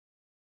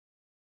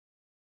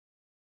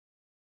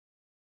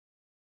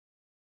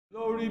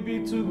Glory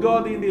be to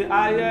God in the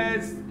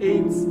highest.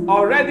 It's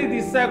already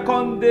the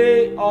second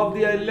day of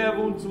the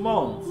 11th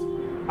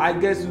month. I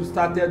guess you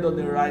started on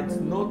the right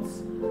note,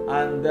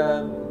 and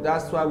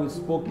that's why we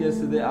spoke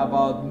yesterday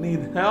about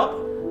need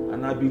help.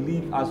 And I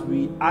believe as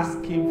we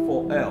ask Him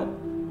for help,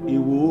 He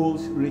will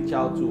reach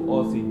out to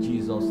us in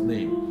Jesus'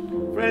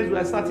 name. Friends, we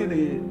are starting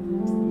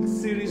a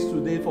series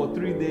today for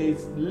 3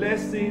 days,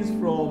 lessons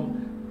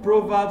from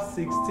Proverbs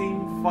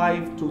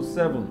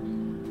 16:5-7,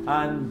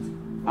 and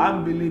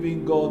I'm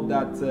believing God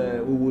that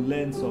we will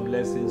learn some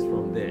lessons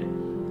from there.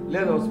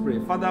 Let us pray.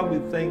 Father, we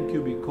thank you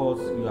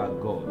because you are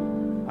God,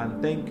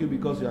 and thank you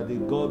because you are the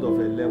God of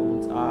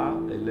 11th hour,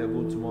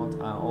 11th month,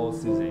 and all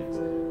seasons.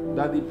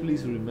 Daddy,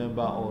 please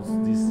remember us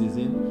this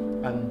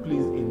season, and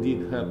please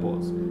indeed help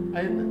us.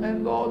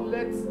 And Lord,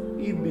 let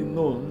it be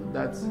known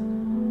that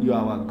you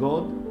are our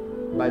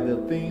God by the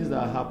things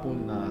that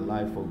happen in our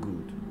life for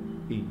good.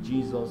 In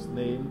Jesus'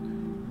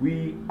 name,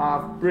 we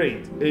have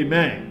prayed.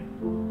 Amen.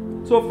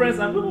 So friends,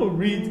 I'm going to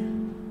read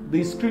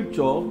the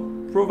scripture,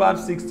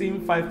 Proverbs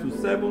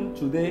 16:5-7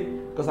 today,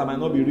 because I might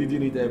not be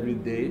reading it every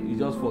day. It's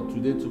just for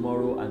today,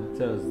 tomorrow, and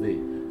Thursday.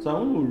 So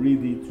I'm going to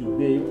read it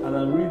today, and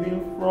I'm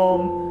reading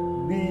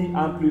from the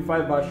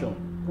Amplified Version,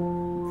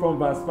 from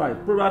verse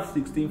 5, Proverbs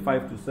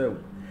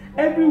 16:5-7.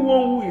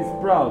 Everyone who is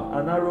proud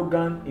and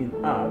arrogant in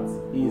heart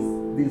is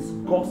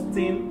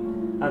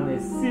disgusting and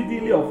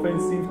exceedingly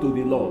offensive to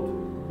the Lord.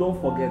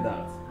 Don't forget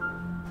that.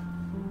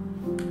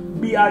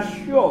 Be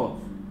assured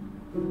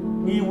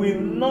He will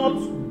not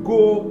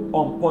go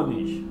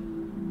unpunished.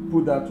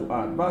 Put that to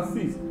heart. Verse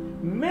 6.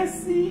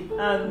 Mercy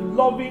and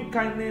loving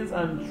kindness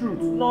and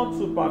truth, not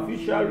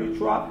superficial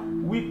ritual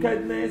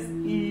wickedness,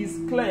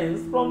 is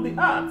cleansed from the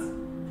heart.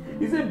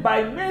 He said,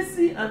 by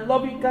mercy and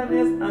loving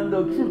kindness and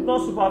the truth,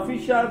 not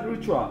superficial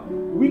ritual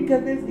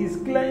wickedness, is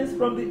cleansed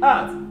from the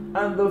heart.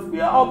 And the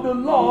fear of the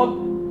Lord,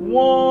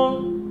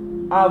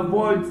 one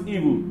avoids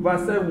evil.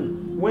 Verse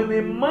 7. When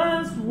a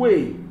man's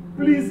way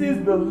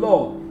pleases the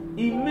Lord,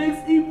 He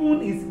makes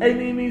even his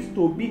enemies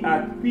to be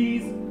at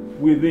peace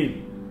with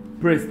him.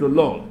 Praise the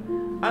Lord.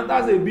 And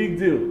that's a big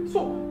deal.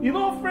 So,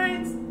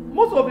 friends,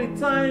 most of the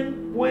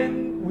time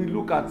when we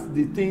look at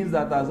the things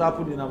that has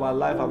happened in our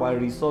life, our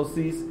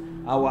resources,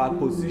 our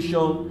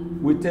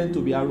position, we tend to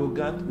be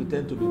arrogant, we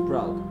tend to be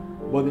proud.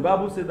 But the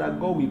Bible says that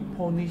God will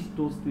punish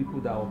those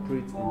people that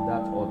operate in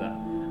that order.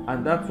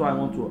 And that's why I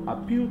want to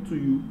appeal to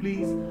you,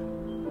 please,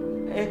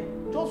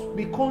 just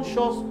be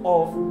conscious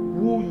of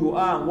who you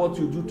are and what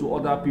you do to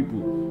other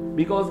people.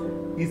 Because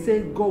He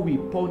said God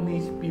will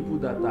punish people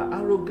that are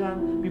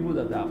arrogant, people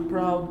that are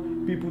proud,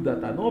 people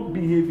that are not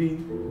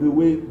behaving the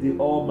way the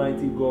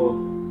Almighty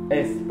God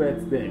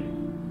expects them.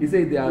 He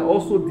said they are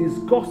also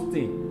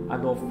disgusting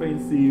and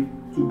offensive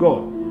to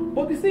God.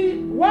 But you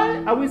see,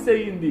 why are we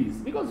saying this?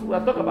 Because we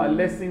are talking about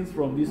lessons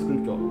from this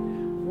scripture.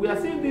 We are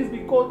saying this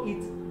because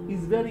it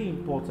is very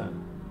important.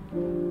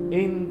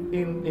 In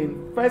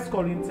 1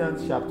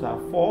 Corinthians chapter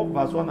 4,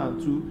 verse 1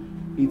 and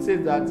 2, it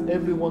says that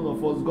every one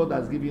of us, God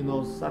has given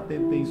us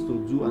certain things to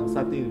do and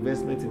certain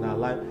investments in our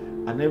life,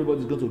 and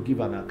everybody is going to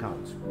give an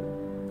account.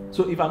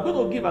 So if I'm going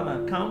to give an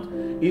account,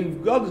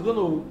 if God is going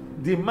to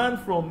demand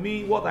from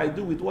me what I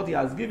do with what He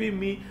has given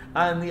me,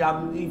 and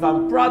if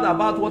I'm proud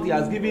about what He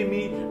has given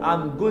me,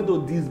 I'm going to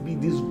be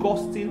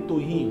disgusting to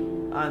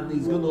Him, and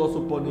He's going to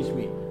also punish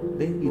me,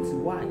 then it's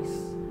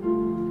wise,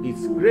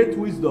 it's great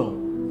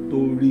wisdom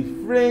to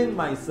refrain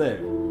myself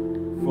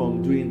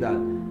from doing that.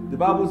 The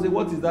Bible says,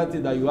 what is that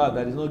thing that you have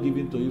that is not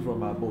given to you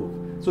from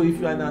above? So if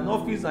you are in an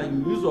office and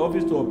you use your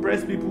office to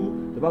oppress people,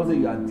 the Bible says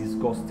you are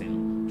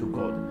disgusting to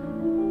God.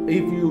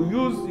 If you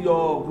use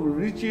your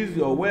riches,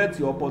 your wealth,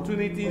 your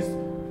opportunities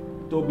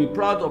to be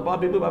proud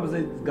about people, the Bible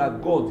says that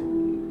God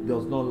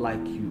does not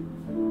like you.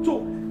 So,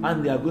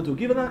 and they are going to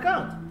give an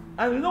account.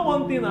 And you know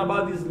one thing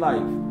about this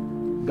life,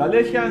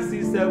 Galatians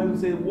 6:7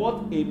 says,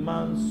 what a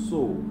man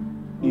sow,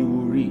 he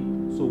will reap.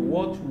 So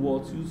watch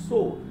what you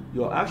sow.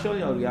 Your action,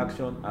 your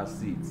reaction are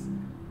seeds.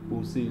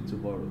 We'll see you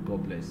tomorrow.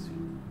 God bless you.